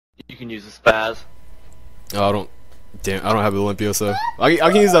can use a spaz. Oh, I don't. Damn, I don't have the Olympia, so I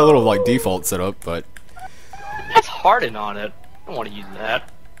can use that little like default setup, but That's hardened on it. I don't want to use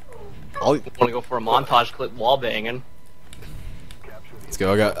that. I I'll, want to go for a montage clip wall banging. let's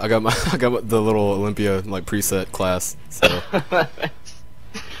go. I got the little Olympia like preset class, so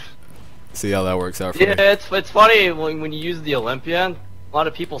see how that works out for me. Yeah, it's funny when you use the Olympian, a lot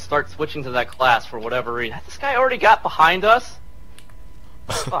of people start switching to that class for whatever reason. This guy already got behind us.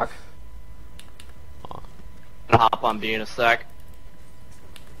 Fuck. I'm gonna hop on B in a sec.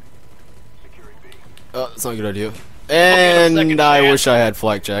 Oh, that's not a good idea. And I wish I had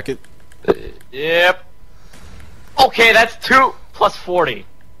flak jacket. Yep. Okay, that's 2 plus 40.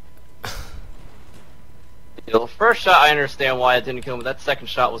 The first shot, I understand why it didn't kill him, but that second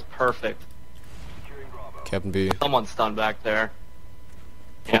shot was perfect. Captain B. Someone's stunned back there.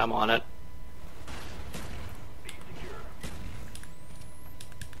 Yeah, I'm on it.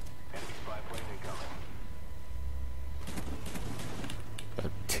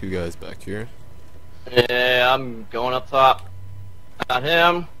 Got two guys back here. Yeah, I'm going up top. Got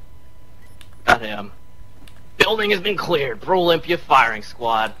him. Got him. Building has been cleared. Pro Olympia firing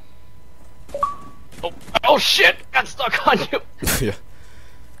squad. Oh shit! Got stuck on you. Yeah.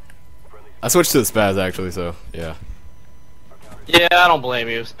 I switched to the spaz actually, so yeah. Yeah, I don't blame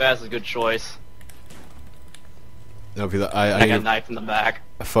you. Spaz is a good choice. No, because I got knifed in the back.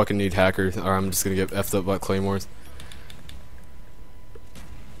 I fucking need hackers, or I'm just gonna get effed up by claymores.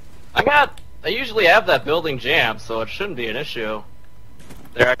 I usually have that building jammed, so it shouldn't be an issue.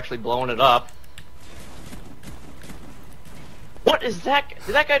 They're actually blowing it up. What is that?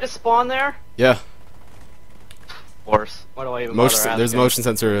 Did that guy just spawn there? Yeah. Of course. Why do I even bother asking? There's a motion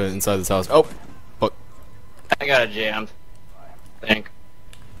sensor inside this house. Oh! Fuck. I got it jammed. I think.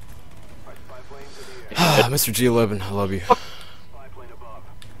 Mr. G11, I love you.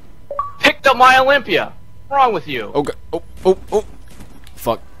 Picked up my Olympia! What's wrong with you? Oh, God. Oh!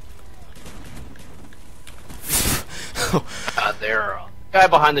 Fuck. There. Guy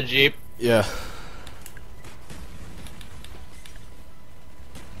behind the Jeep. Yeah.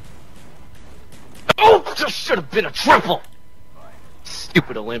 Oh! This should have been a triple!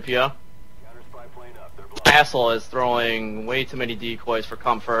 Stupid Olympia. Asshole is throwing way too many decoys for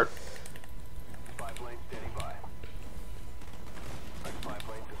comfort.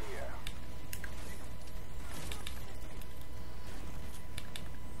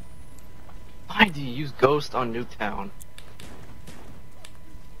 Why do you use Ghost on Newtown?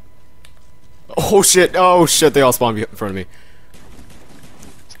 Oh shit, they all spawned in front of me.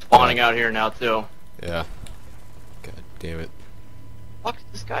 Spawning out here now too. Yeah. God damn it. Fuck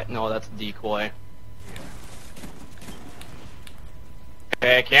this guy. No, that's a decoy.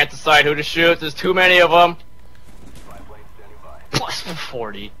 Okay, I can't decide who to shoot. There's too many of them. Plus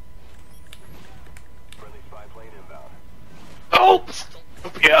 40. Oh!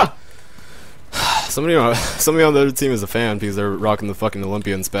 Yeah. Somebody on the other team is a fan because they're rocking the fucking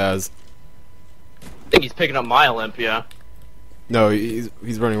Olympian spaz. I think he's picking up my Olympia. No, he's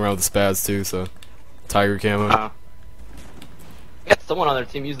running around with the spaz too, so tiger camo. Got someone on their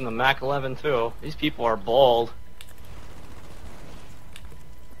team using the Mac 11 too. These people are bold.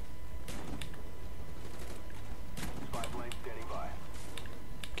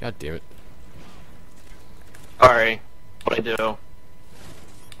 God damn it. Sorry. What'd I do?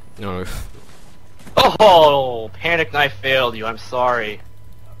 No. Oh! Panic knife failed you. I'm sorry.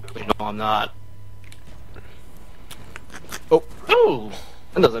 Wait, no, I'm not. Oh. Ooh!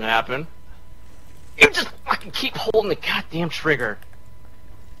 That doesn't happen. You just fucking keep holding the goddamn trigger.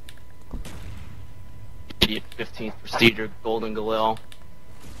 Idiot 15th Procedure Golden Galil.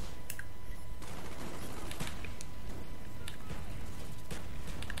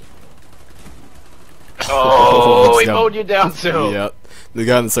 Oh, he mowed you down too. Yeah. The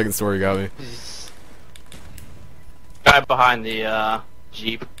guy in the second story got me. Guy behind the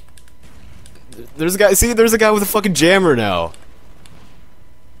Jeep. There's a guy. See, there's a guy with a fucking jammer now.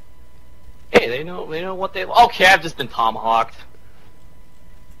 Hey, they know what they. Okay, I've just been tomahawked.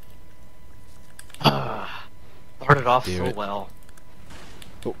 Started off Damn so it. well.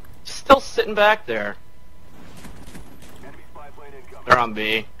 Oh. Still sitting back there. They're on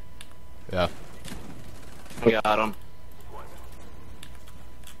B. Yeah. We got him.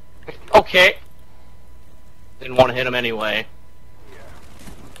 Okay. Didn't want to hit him anyway.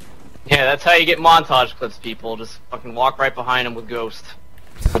 Yeah, that's how you get montage clips, people. Just fucking walk right behind him with Ghost.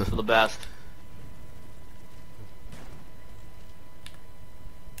 Hope for the best.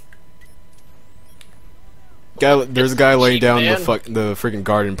 There's a guy laying down man. the freaking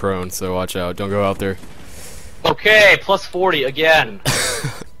garden prone, so watch out. Don't go out there. Okay, plus 40 again.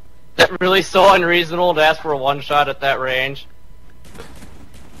 that really so unreasonable to ask for a one shot at that range?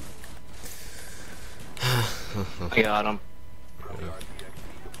 I got him.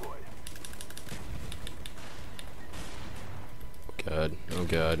 God. Oh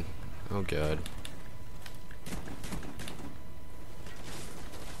god. Oh god.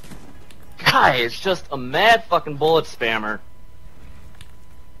 Guy is just a mad fucking bullet spammer.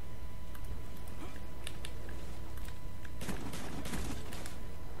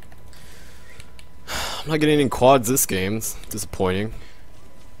 I'm not getting any quads this game. It's disappointing.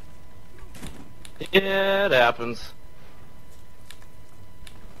 Yeah, it happens.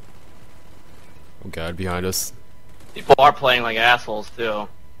 Oh god, behind us. People are playing like assholes too.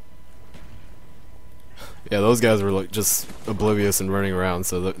 Yeah, those guys were like just oblivious and running around,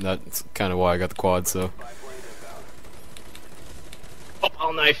 so that's kind of why I got the quad. So. Oh,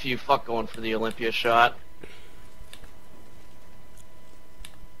 I'll knife you. Fuck going for the Olympia shot.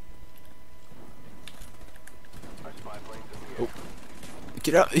 Oh.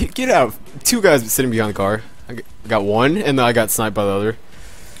 Get out! Get out! Two guys sitting behind the car. I got one, and then I got sniped by the other.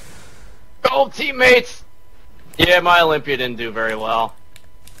 Go teammates! Yeah, my Olympia didn't do very well.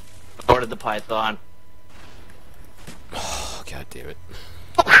 Nor did the Python. Oh, god damn it.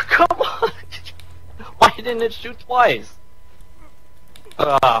 Oh, come on! Why didn't it shoot twice?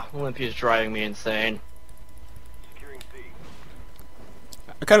 Olympia's driving me insane.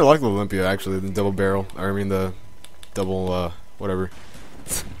 I kind of like the Olympia, actually, the double barrel. Or, I mean, the double, whatever.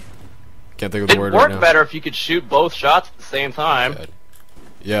 Can't think of the word right now. It'd work better if you could shoot both shots at the same time. God.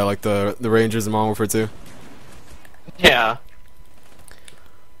 Yeah, like the Rangers and Modern Warfare 2. Yeah.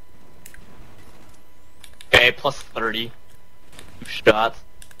 Okay, plus 30. 2 shots.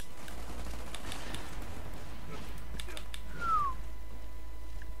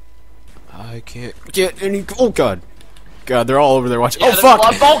 I can't get any. Oh god. God, they're all over there watching. Yeah, oh fuck!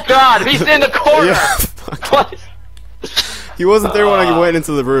 Oh god, he's in the corner! Yeah, What? He wasn't there when I went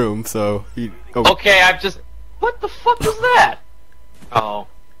into the room, so he. Oh. Okay, I've just. What the fuck was that? Oh.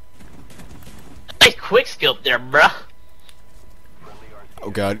 Nice quick scope there, bruh. Oh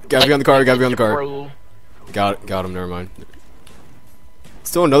god, gotta be on the car, gotta be on the car. Bro. Got him, never mind.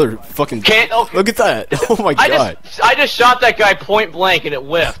 Still another fucking. Can't, okay. Look at that! Oh my god. I just shot that guy point blank and it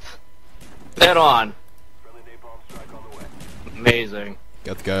whiffed. Dead on. Amazing.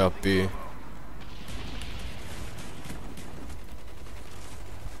 Got the guy up B.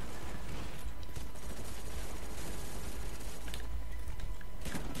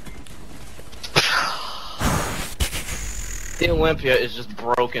 The Olympia is just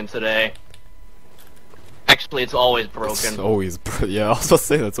broken today. Actually, it's always broken. It's always yeah, I was about to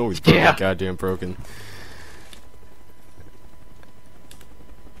say that's always broken. Yeah. Goddamn broken.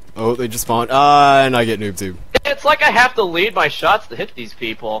 Oh, they just spawned. And I get noob tube. It's like I have to lead my shots to hit these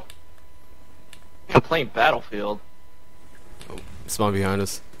people. I'm playing Battlefield. Oh, spawn behind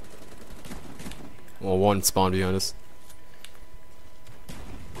us. Well, one spawn behind us.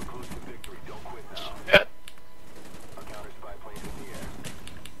 Shit.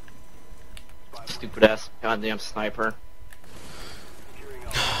 Stupid ass goddamn sniper.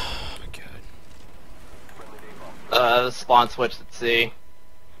 Oh my god. The spawn switch at C.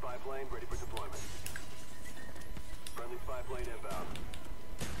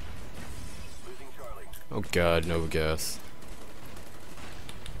 Oh god, no gas.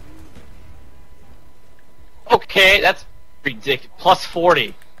 Okay, that's ridiculous. Plus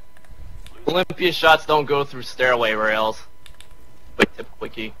 40. Olympia shots don't go through stairway rails. Quick tip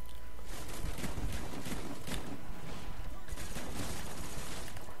quickie.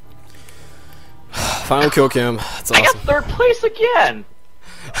 Final kill cam. That's awesome. I got third place again!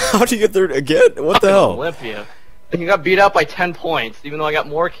 How'd you get third again? What the hell? Olympia. You got beat out by 10 points, even though I got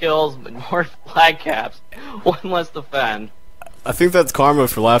more kills, but more flag caps, one less defend. I think that's karma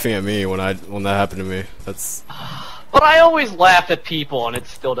for laughing at me when that happened to me. That's. But I always laugh at people, and it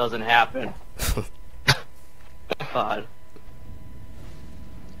still doesn't happen. God.